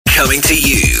coming to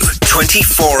you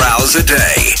 24 hours a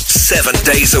day, 7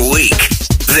 days a week.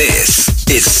 This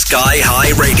is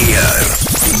SkyHigh Radio.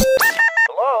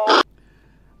 Hello?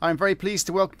 I'm very pleased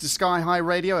to welcome to SkyHigh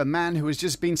Radio a man who has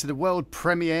just been to the world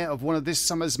premiere of one of this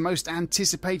summer's most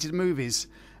anticipated movies.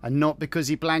 And not because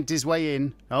he blagged his way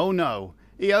in. Oh no,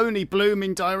 he only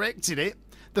blooming directed it.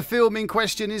 The film in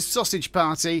question is Sausage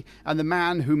Party, and the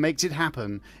man who makes it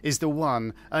happen is the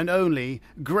one and only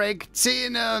Greg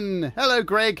Tiernan. Hello,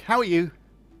 Greg. How are you?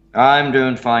 I'm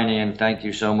doing fine, Ian. Thank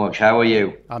you so much. How are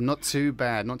you? I'm not too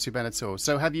bad at all.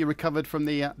 So, have you recovered from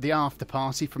the after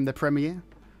party from the premiere?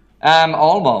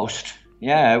 Almost.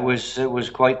 Yeah, it was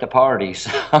quite the party.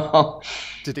 So,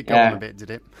 did it go on a bit? Did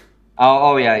it?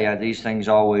 Oh yeah. These things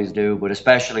always do, but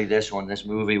especially this one. This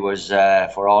movie was,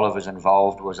 for all of us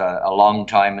involved, was a long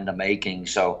time in the making.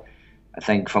 So I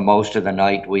think for most of the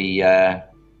night we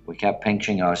kept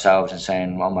pinching ourselves and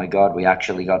saying, "Oh my God, we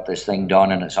actually got this thing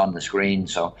done and it's on the screen."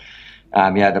 So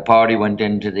the party went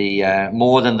into the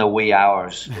more than the wee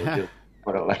hours. We'll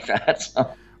put it like that.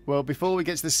 So. Well, before we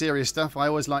get to the serious stuff, I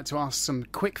always like to ask some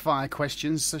quick-fire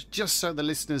questions, just so the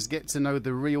listeners get to know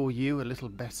the real you a little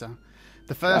better.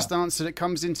 The first answer that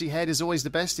comes into your head is always the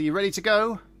best. Are you ready to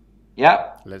go? Yeah.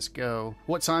 Let's go.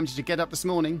 What time did you get up this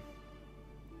morning?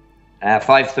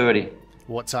 5:30.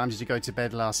 What time did you go to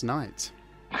bed last night?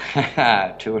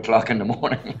 2 o'clock in the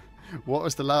morning. What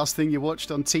was the last thing you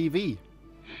watched on TV?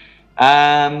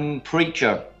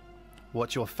 Preacher.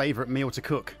 What's your favourite meal to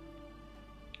cook?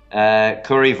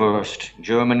 Currywurst.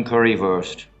 German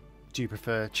currywurst. Do you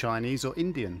prefer Chinese or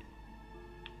Indian?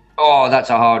 Oh, that's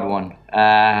a hard one.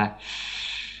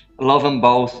 Love them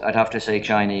both. I'd have to say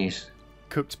Chinese.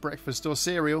 Cooked breakfast or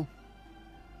cereal?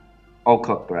 Oh,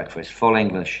 cooked breakfast. Full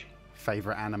English.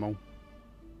 Favourite animal?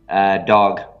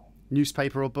 Dog.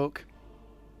 Newspaper or book?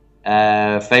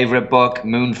 Favourite book,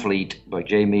 Moonfleet by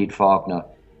J. Mead Faulkner.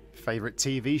 Favourite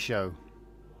TV show?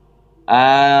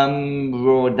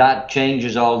 That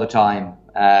changes all the time.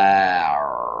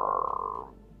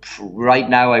 Right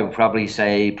now, I would probably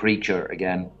say Preacher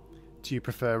again. Do you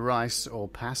prefer rice or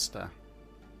pasta?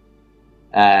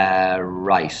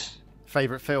 Rice.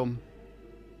 Favourite film?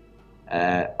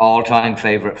 All-time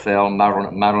favourite film,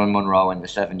 Marilyn Monroe and the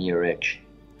 7-Year Itch.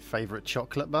 Favourite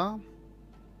chocolate bar?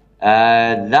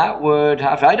 That would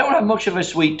have... I don't have much of a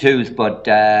sweet tooth, but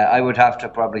I would have to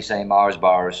probably say Mars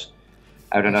bars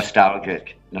out of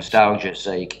nostalgia's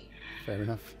sake. Fair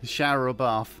enough. Shower or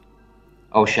bath?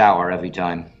 Oh, shower every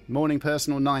time. Morning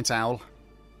person or night owl?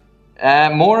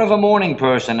 More of a morning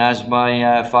person, as my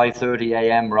 5:30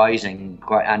 a.m. rising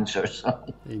quite answers.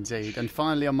 Indeed. And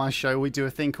finally on my show, we do a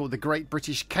thing called the Great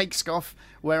British Cake Scoff,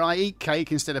 where I eat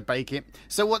cake instead of bake it.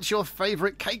 So what's your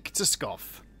favourite cake to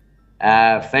scoff?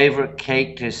 Favourite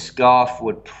cake to scoff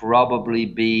would probably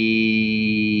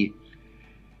be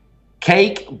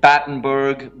cake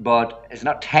Battenberg, but it's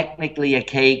not technically a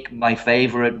cake. My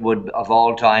favourite would of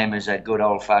all time is a good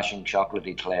old-fashioned chocolate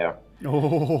eclair.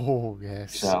 Oh,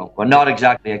 yes. So, but not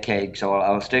exactly a cake, so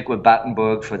I'll stick with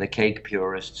Battenberg for the cake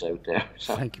purists out there.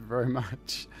 So. Thank you very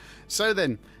much. So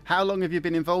then, how long have you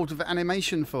been involved with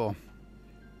animation for?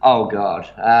 Oh, God.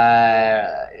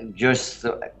 Just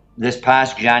this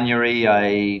past January,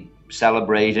 I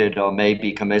celebrated or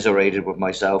maybe commiserated with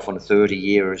myself on 30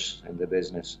 years in the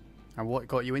business. And what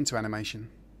got you into animation?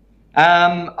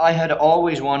 I had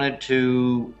always wanted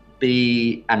to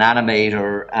be an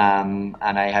animator, and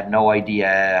I had no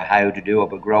idea how to do it.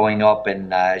 But growing up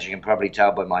in, as you can probably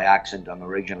tell by my accent, I'm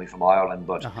originally from Ireland,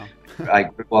 but I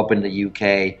grew up in the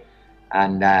UK.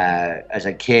 And as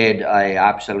a kid, I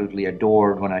absolutely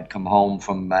adored when I'd come home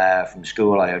from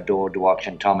school. I adored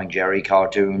watching Tom and Jerry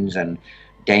cartoons and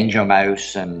Danger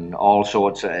Mouse and all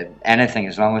sorts of anything.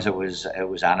 As long as it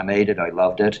was animated, I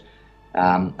loved it.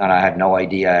 And I had no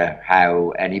idea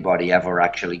how anybody ever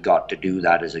actually got to do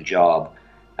that as a job.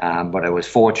 But I was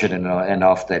fortunate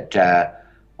enough that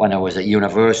when I was at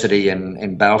university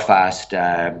in Belfast,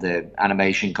 the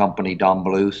animation company Don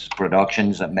Bluth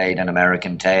Productions that made An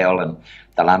American Tail and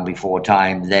The Land Before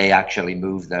Time, they actually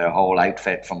moved their whole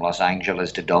outfit from Los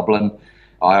Angeles to Dublin,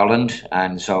 Ireland.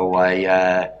 And so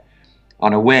I...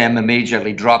 on a whim,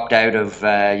 immediately dropped out of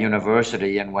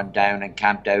university and went down and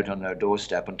camped out on their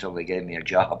doorstep until they gave me a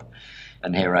job.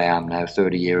 And here I am now,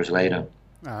 30 years later.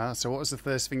 So what was the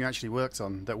first thing you actually worked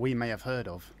on that we may have heard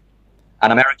of?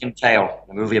 An American Tail,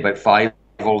 a movie about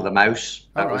Fievel the mouse.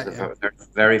 That was the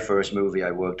very first movie I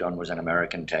worked on was An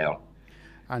American Tail.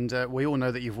 And we all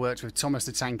know that you've worked with Thomas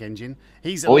the Tank Engine.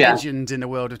 He's a legend in the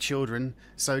world of children.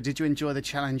 So did you enjoy the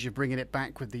challenge of bringing it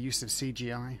back with the use of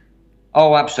CGI?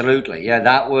 Oh, absolutely. Yeah,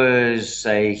 that was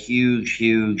a huge,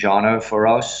 huge honor for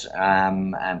us,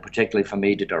 and particularly for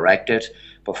me to direct it.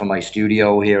 But for my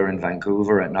studio here in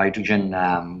Vancouver at Nitrogen,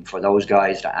 for those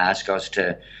guys to ask us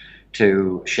to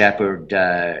shepherd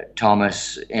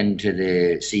Thomas into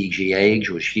the CG age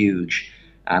was huge,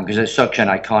 because it's such an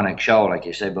iconic show, like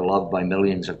you say, beloved by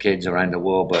millions of kids around the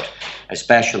world, but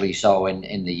especially so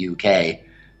in the UK.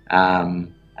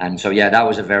 And so, yeah, that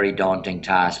was a very daunting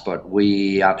task, but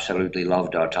we absolutely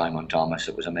loved our time on Thomas.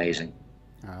 It was amazing.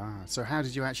 So how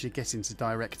did you actually get into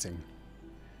directing?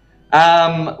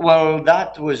 Well,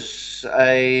 that was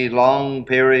a long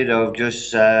period of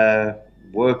just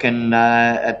working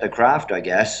at the craft, I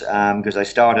guess, because I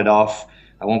started off,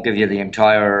 I won't give you the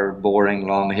entire boring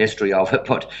long history of it,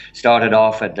 but started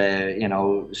off at the,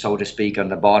 so to speak, on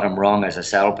the bottom rung as a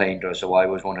cell painter. So I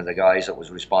was one of the guys that was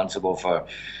responsible for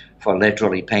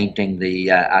literally painting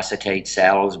the acetate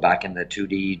cells back in the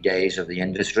 2D days of the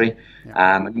industry,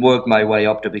 and worked my way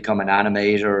up to become an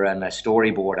animator and a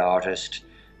storyboard artist.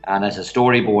 And as a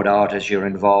storyboard artist, you're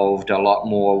involved a lot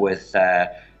more with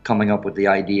coming up with the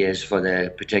ideas for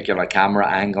the particular camera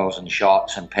angles and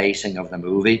shots and pacing of the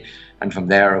movie. And from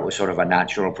there, it was sort of a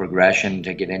natural progression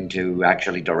to get into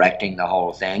actually directing the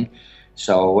whole thing.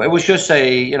 So it was just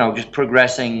just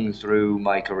progressing through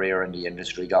my career in the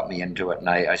industry got me into it. And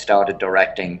I started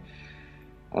directing,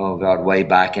 oh God, way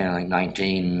back in like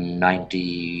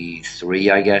 1993,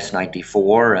 I guess,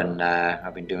 94. And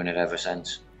I've been doing it ever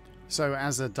since. So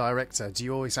as a director, do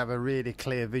you always have a really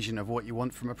clear vision of what you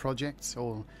want from a project?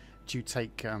 Or do you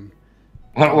take...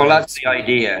 Well, that's the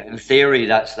idea. In theory,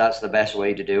 that's the best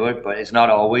way to do it, but it's not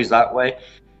always that way.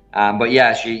 But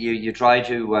yes, you try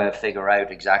to figure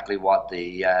out exactly what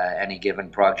the any given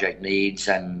project needs,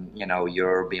 and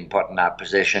you're being put in that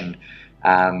position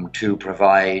to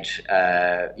provide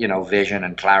vision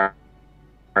and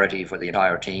clarity for the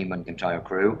entire team and the entire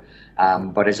crew.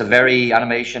 But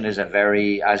animation is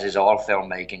as is all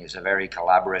filmmaking, it's a very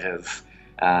collaborative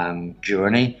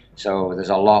journey. So there's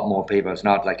a lot more people. It's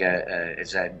not like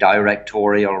it's a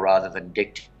directorial rather than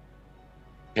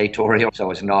dictatorial. So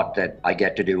it's not that I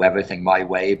get to do everything my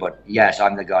way, but yes,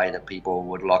 I'm the guy that people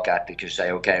would look at to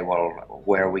say, okay, well,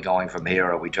 where are we going from here?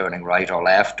 Are we turning right or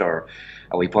left, or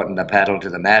are we putting the pedal to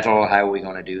the metal? How are we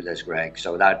going to do this, Greg?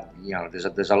 So that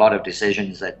there's a lot of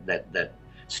decisions that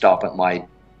stop at my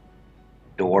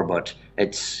door, but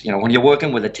it's when you're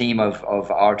working with a team of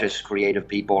artists, creative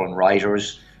people, and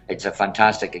writers, it's a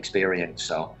fantastic experience.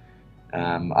 So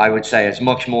I would say it's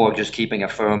much more just keeping a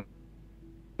firm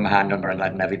hand under and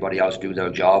letting everybody else do their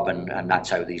job, and that's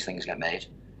how these things get made.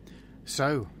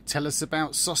 So tell us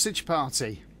about Sausage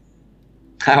Party.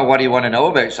 What do you want to know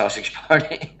about Sausage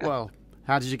Party? Well,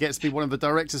 how did you get to be one of the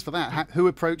directors for that? Who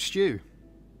approached you?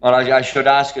 Well, I should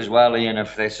ask as well, Ian,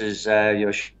 if this is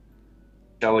your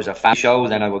show is a fan show,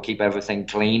 then I will keep everything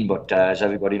clean. But as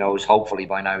everybody knows, hopefully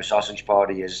by now, Sausage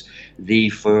Party is the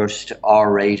first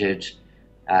R-rated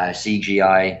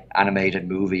CGI animated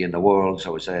movie in the world.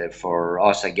 So for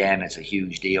us, again, it's a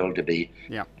huge deal to be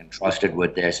entrusted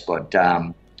with this. But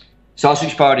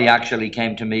Sausage Party actually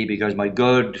came to me because my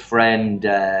good friend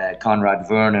Conrad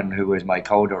Vernon, who is my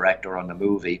co-director on the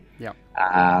movie,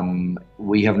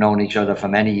 we have known each other for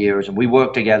many years, and we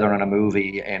worked together on a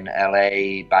movie in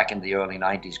LA back in the early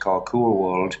 90s called Cool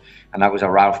World, and that was a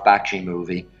Ralph Bakshi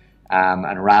movie.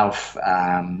 And Ralph,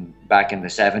 back in the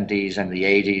 70s and the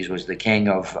 80s, was the king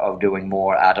of doing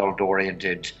more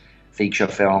adult-oriented feature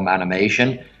film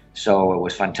animation. So it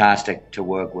was fantastic to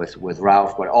work with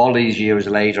Ralph. But all these years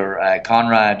later,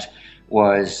 Conrad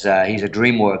he's a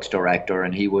DreamWorks director,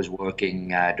 and he was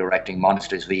working, directing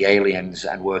Monsters v. Aliens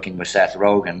and working with Seth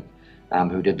Rogen,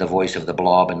 who did the voice of the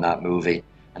Blob in that movie.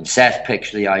 And Seth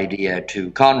pitched the idea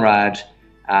to Conrad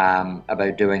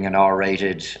about doing an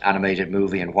R-rated animated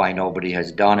movie and why nobody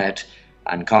has done it.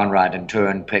 And Conrad in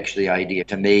turn pitched the idea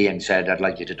to me and said, I'd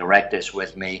like you to direct this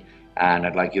with me, and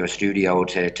I'd like your studio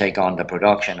to take on the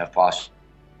production if possible.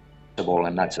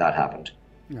 And that happened.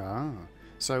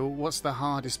 So what's the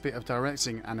hardest bit of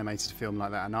directing animated film like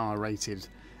that, an R-rated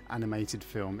animated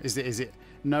film? Is it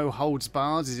no holds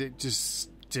barred? Is it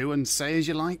just do and say as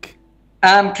you like?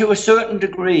 To a certain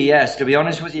degree, yes. To be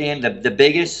honest with you, Ian, the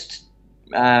biggest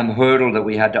hurdle that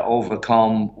we had to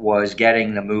overcome was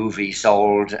getting the movie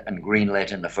sold and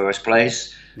greenlit in the first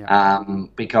place.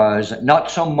 Because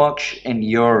not so much in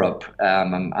Europe,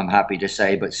 I'm happy to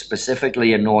say, but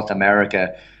specifically in North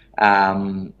America,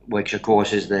 which of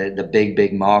course is the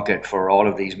big market for all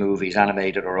of these movies,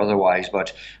 animated or otherwise.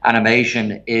 But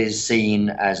animation is seen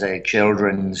as a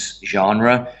children's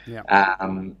genre,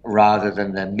 rather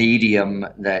than the medium,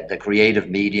 the creative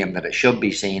medium that it should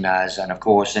be seen as. And of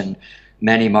course, in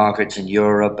many markets in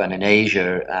Europe and in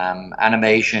Asia,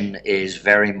 animation is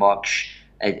very much,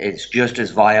 it's just as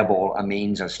viable a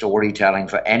means of storytelling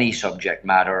for any subject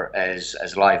matter as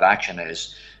live action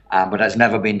is. But that's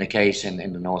never been the case in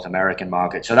the North American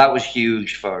market. So that was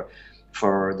huge for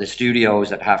the studios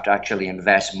that have to actually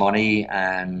invest money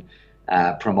and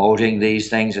promoting these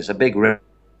things. It's a big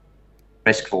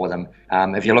risk for them.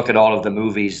 If you look at all of the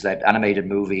movies, that animated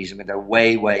movies, I mean, they're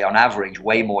way, on average,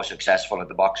 way more successful at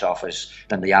the box office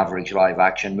than the average live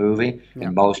action movie. Yeah.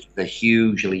 And most of the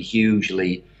hugely huge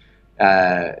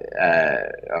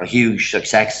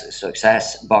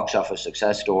box office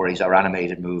success stories are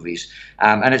animated movies,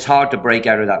 and it's hard to break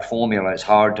out of that formula. It's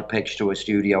hard to pitch to a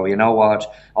studio, you know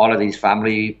what, all of these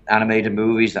family animated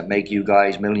movies that make you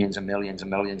guys millions and millions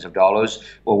and millions of dollars,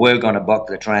 well, we're going to buck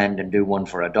the trend and do one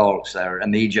for adults.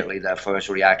 Immediately their first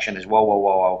reaction is,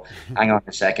 whoa, hang on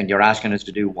a second, you're asking us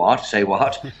to do what? Say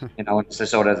what? You know, it's the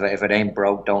sort of, if it ain't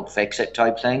broke, don't fix it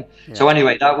type thing. Yeah. So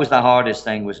anyway, that was the hardest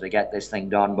thing, was to get this thing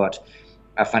done. But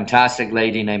a fantastic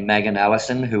lady named Megan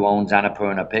Ellison, who owns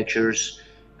Annapurna Pictures,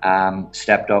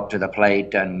 stepped up to the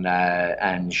plate,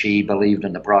 and she believed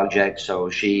in the project, so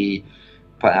she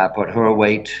put her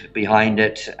weight behind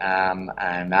it.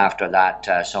 And after that,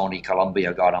 Sony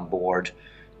Columbia got on board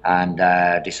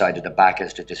and decided to back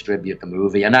us to distribute the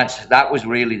movie, and that was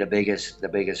really the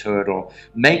biggest hurdle.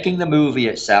 Making the movie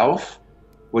itself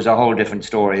was a whole different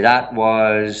story. That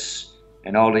was,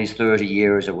 in all these 30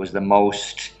 years, it was the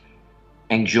most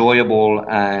enjoyable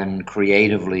and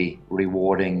creatively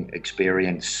rewarding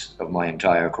experience of my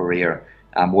entire career.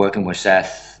 Working with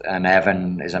Seth and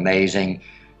Evan is amazing,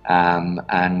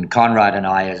 and Conrad and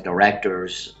I, as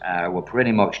directors, were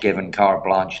pretty much given carte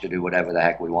blanche to do whatever the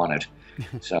heck we wanted.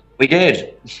 So we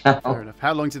did. Fair enough.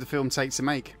 How long did the film take to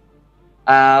make?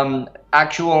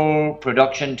 Actual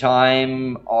production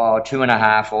time,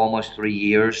 2.5, almost 3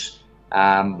 years.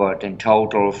 But in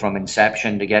total, from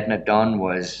inception to getting it done,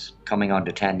 was coming on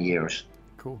to 10 years.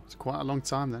 Cool. It's quite a long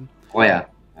time then. Oh, yeah.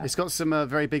 It's got some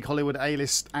very big Hollywood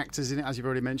A-list actors in it, as you've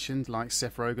already mentioned, like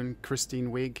Seth Rogen,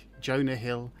 Kristen Wiig, Jonah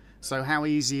Hill. So how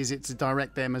easy is it to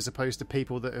direct them as opposed to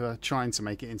people that are trying to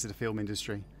make it into the film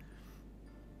industry?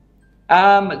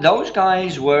 Those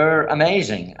guys were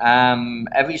amazing.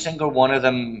 Every single one of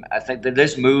them. I think that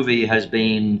this movie has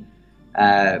been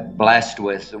blessed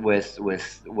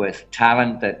with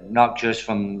talent, that not just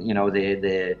from, you know,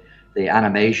 the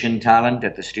animation talent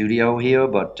at the studio here,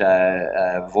 but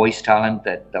voice talent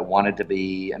that wanted to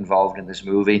be involved in this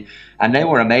movie, and they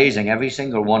were amazing, every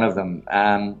single one of them.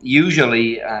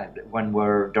 Usually when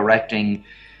we're directing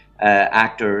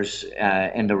actors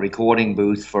in the recording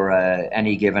booth for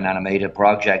any given animated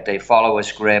project, they follow a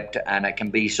script, and it can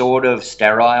be sort of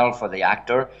sterile for the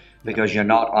actor, because you're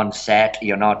not on set,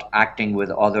 you're not acting with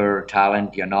other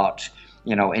talent, you're not,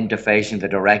 you know, interfacing the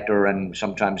director, and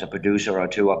sometimes a producer or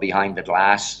two are behind the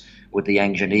glass with the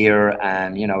engineer,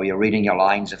 and, you know, you're reading your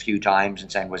lines a few times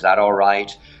and saying, was that all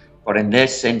right? But in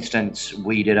this instance,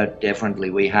 we did it differently.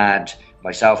 We had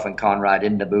myself and Conrad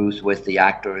in the booth with the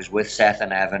actors, with Seth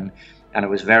and Evan, and it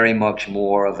was very much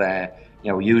more of a,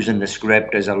 you know, using the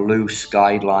script as a loose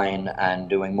guideline and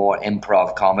doing more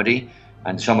improv comedy.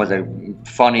 And some of the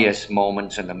funniest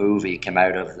moments in the movie came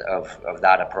out of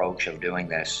that approach of doing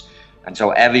this. And so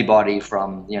everybody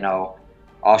from, you know,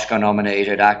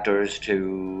 Oscar-nominated actors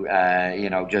to, you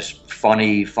know, just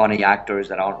funny actors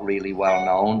that aren't really well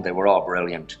known, they were all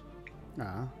brilliant.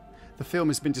 The film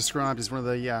has been described as one of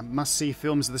the must-see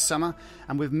films of the summer,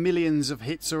 and with millions of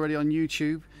hits already on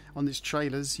YouTube on its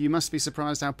trailers, you must be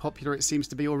surprised how popular it seems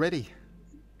to be already.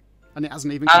 And it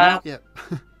hasn't even come out yet.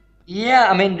 Yeah,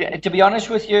 I mean, to be honest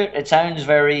with you, it sounds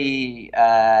very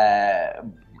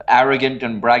arrogant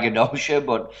and braggadocio,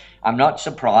 but I'm not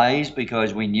surprised,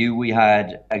 because we knew we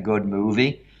had a good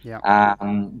movie. Yeah.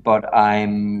 But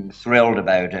I'm thrilled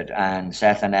about it, and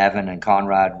Seth and Evan and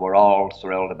Conrad were all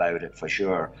thrilled about it for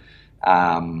sure.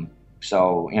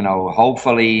 So, you know,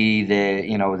 hopefully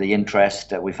the interest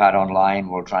that we've had online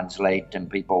will translate, and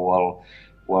people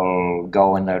will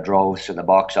go in their droves to the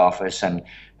box office, and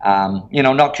you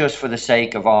know, not just for the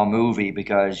sake of our movie,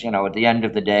 because, you know, at the end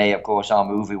of the day, of course, our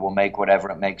movie will make whatever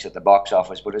it makes at the box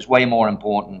office, but it's way more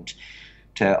important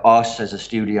to us as a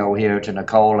studio here, to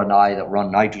Nicole and I that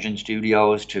run Nitrogen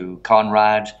Studios, to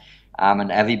Conrad,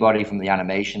 and everybody from the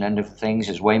animation end of things.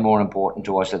 Is way more important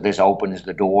to us that this opens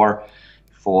the door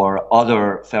for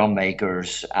other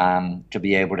filmmakers to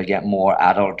be able to get more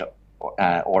adult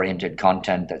oriented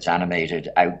content that's animated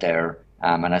out there.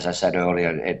 And as I said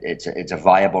earlier, it's a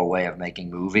viable way of making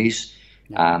movies.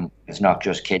 It's not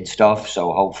just kid stuff.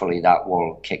 So hopefully that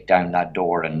will kick down that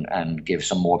door and give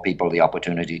some more people the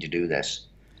opportunity to do this.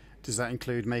 Does that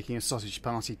include making a Sausage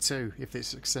Party 2 if it's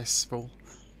successful?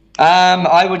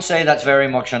 I would say that's very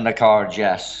much on the cards.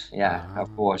 Yes, yeah,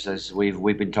 of course. As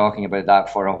we've been talking about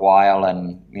that for a while,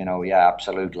 and yeah,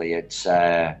 absolutely. It's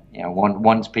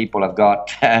once people have got,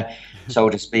 so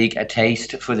to speak, a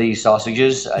taste for these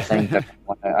sausages, I think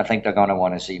they're going to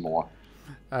want to see more.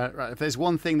 Right. If there's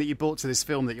one thing that you brought to this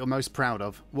film that you're most proud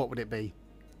of, what would it be,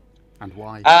 and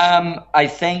why? I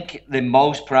think the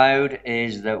most proud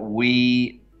is that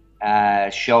we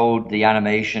showed the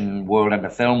animation world and the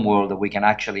film world that we can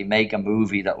actually make a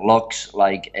movie that looks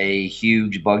like a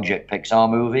huge budget Pixar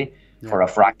movie for a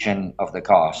fraction of the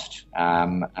cost.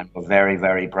 And we're very,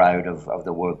 very proud of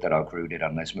the work that our crew did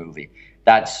on this movie.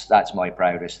 That's my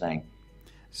proudest thing.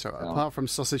 So apart from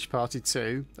Sausage Party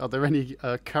 2, are there any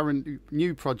current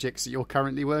new projects that you're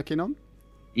currently working on?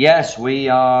 Yes, we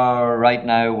are right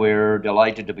now. We're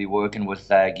delighted to be working with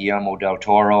Guillermo del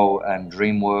Toro and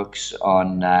DreamWorks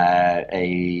on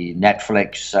a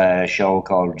Netflix show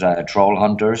called Troll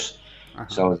Hunters.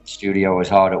 So the studio is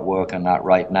hard at work on that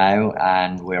right now,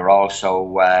 and we're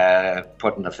also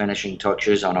putting the finishing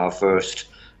touches on our first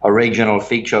original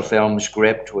feature film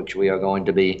script, which we are going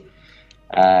to be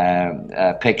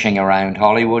pitching around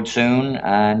Hollywood soon,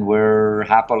 and we're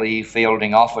happily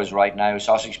fielding offers right now.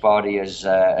 Sausage Party has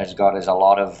got us a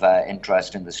lot of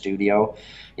interest in the studio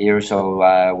here,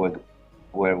 so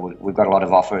we've got a lot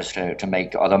of offers to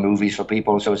make other movies for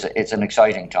people. So it's an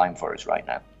exciting time for us right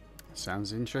now.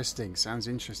 Sounds interesting.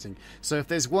 So if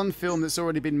there's one film that's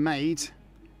already been made,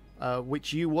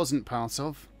 which you wasn't part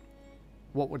of,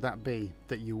 what would that be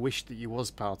that you wish that you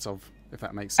was part of? If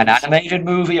that makes sense. An animated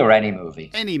movie or any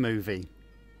movie? Any movie.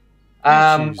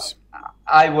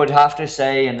 I would have to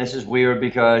say, and this is weird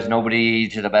because nobody,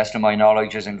 to the best of my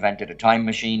knowledge, has invented a time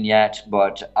machine yet,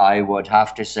 but I would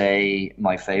have to say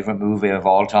my favorite movie of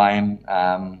all time,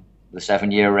 The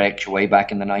 7-Year Itch, way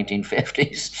back in the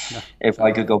 1950s. If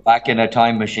I could go back in a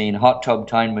time machine, hot tub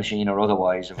time machine or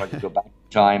otherwise, if I could go back in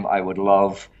time, I would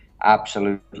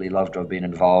absolutely love to have been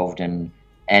involved in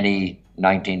any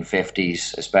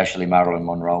 1950s, especially Marilyn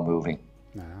Monroe movie.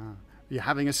 You're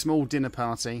having a small dinner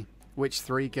party. Which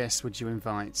 3 guests would you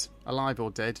invite? Alive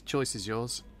or dead? Choice is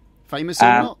yours. Famous or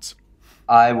not?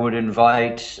 I would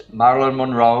invite Marilyn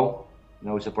Monroe.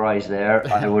 No surprise there.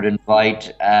 I would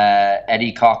invite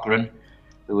Eddie Cochran,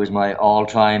 who is my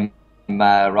all-time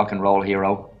rock and roll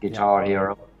hero, guitar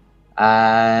hero.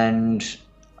 And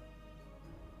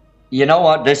you know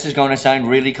what? This is going to sound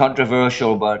really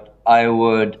controversial, but I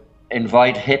would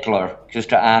invite Hitler just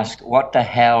to ask, what the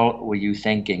hell were you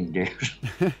thinking, dude?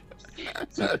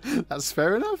 That's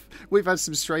fair enough. We've had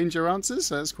some stranger answers,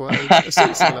 so that's quite a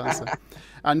sensible answer.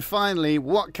 And finally,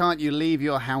 what can't you leave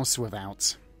your house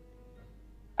without?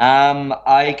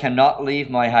 I cannot leave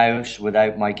my house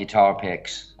without my guitar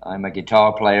picks. I'm a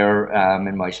guitar player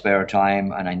in my spare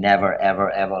time, and I never,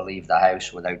 ever, ever leave the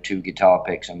house without 2 guitar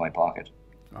picks in my pocket.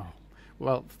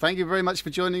 Well, thank you very much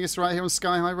for joining us right here on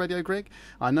SkyHigh Radio, Greg.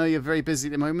 I know you're very busy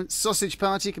at the moment. Sausage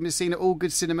Party can be seen at all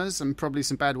good cinemas, and probably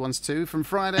some bad ones too, from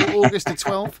Friday, August the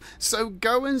 12th. So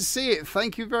go and see it.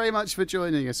 Thank you very much for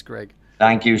joining us, Greg.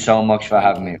 Thank you so much for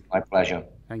having me. My pleasure.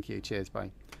 Thank you. Cheers. Bye.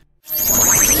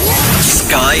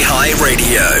 SkyHigh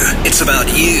Radio. It's about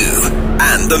you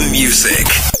and the music.